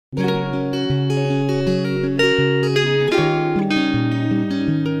Listen,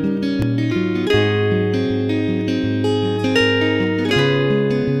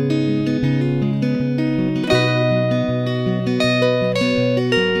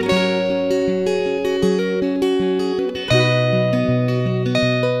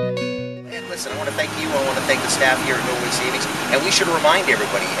 I want to thank you. I want to thank the staff here at Norway Savings, and we should remind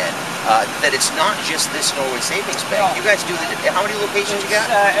everybody, Ed, that it's not just this Norway Savings Bank. No. You guys do how many locations you got?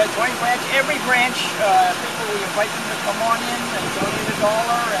 20 branch. Every branch, people, we invite them to come on in and donate $1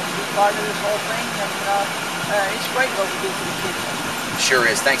 and be part of this whole thing. And it's great what we do for the kids. Sure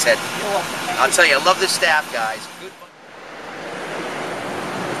is. Thanks, Ed. You're welcome. I'll tell you, I love this staff, guys. Good.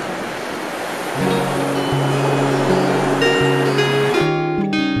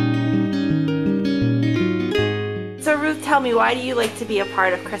 So Ruth, tell me, why do you like to be a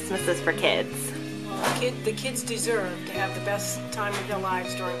part of Christmases for Kids? The kids deserve to have the best time of their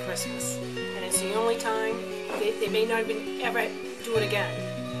lives during Christmas. And it's the only time they may not even ever do it again.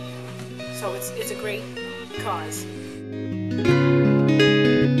 So it's a great cause.